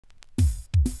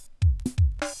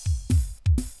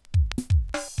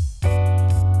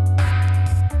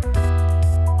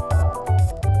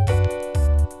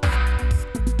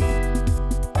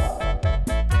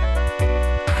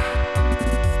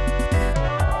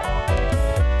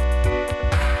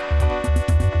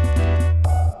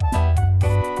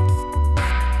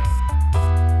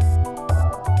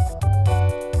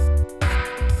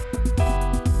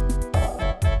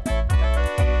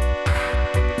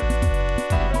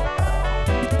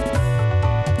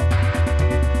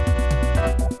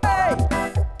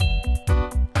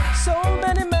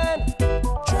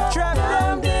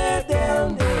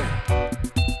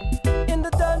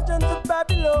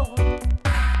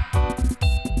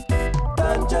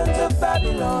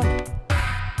Babylon.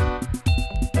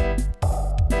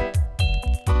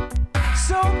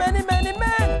 So many, many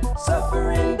men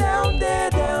suffering down there,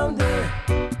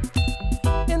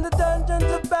 in the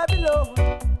dungeons of Babylon.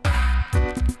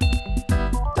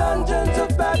 Dungeons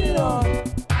of Babylon.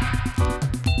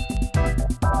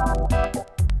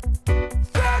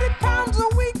 30 pounds a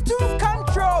week to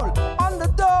control on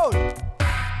the dole.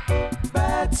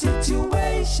 Bad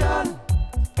situation.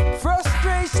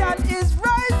 Frustration is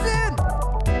rising.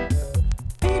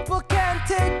 People can't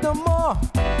take no more.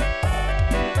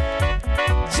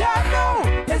 Jah know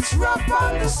it's rough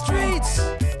on the streets,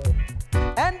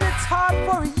 and it's hard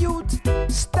for a youth to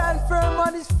stand firm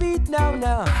on his feet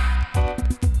now,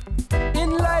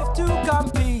 in life to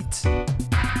compete.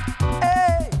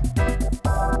 Hey,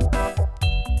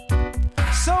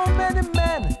 so many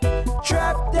men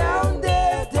trapped down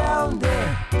there,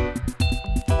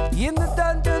 in the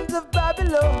dungeons of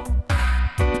Babylon.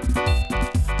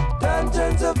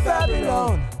 Dungeons of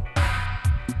Babylon.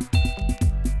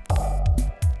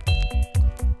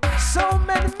 So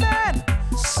many men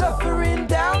suffering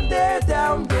down there,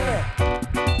 down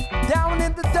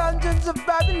in the dungeons of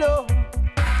Babylon.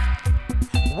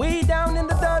 Way down in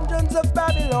the dungeons of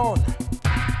Babylon.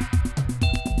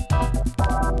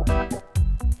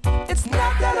 It's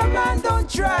not that a man don't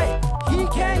try, he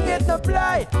can't get no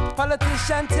ply.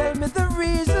 Politician, tell me the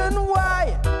reason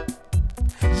why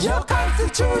your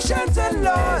constitutions and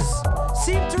laws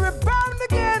seem to rebound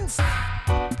against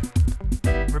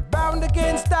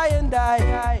I and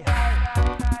I.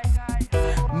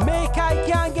 Make I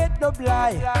can't get no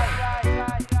blight.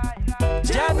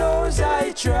 Jah knows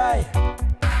I try.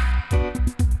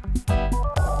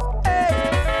 Hey,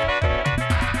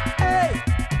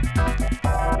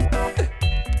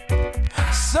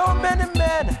 so many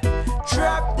men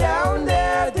trapped down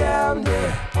there,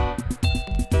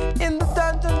 in the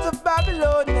dungeons of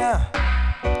Babylon now.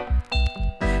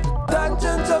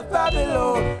 Dungeons of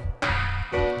Babylon.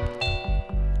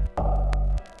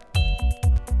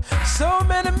 So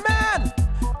many men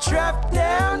trapped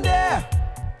down there.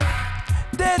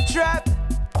 They're trapped,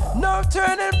 no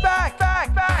turning back.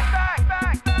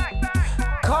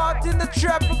 Caught in the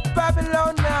trap of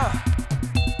Babylon now.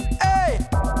 Hey.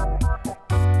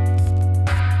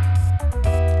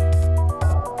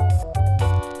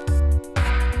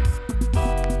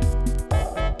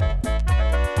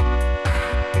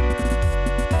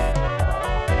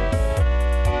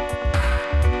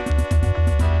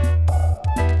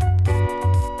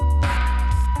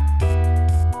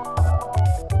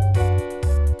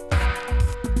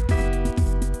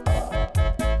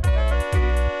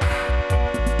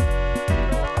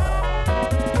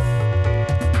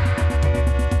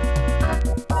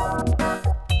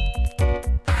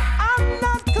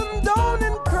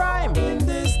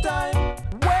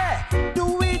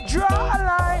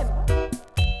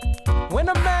 When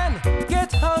a man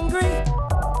gets hungry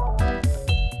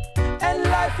and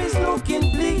life is looking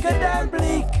bleaker than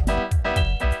bleak,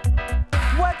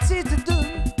 what's he to do?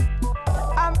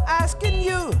 I'm asking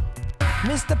you,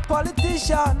 Mr.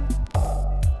 Politician.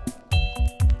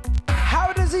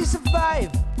 How does he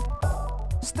survive?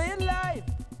 Stay alive.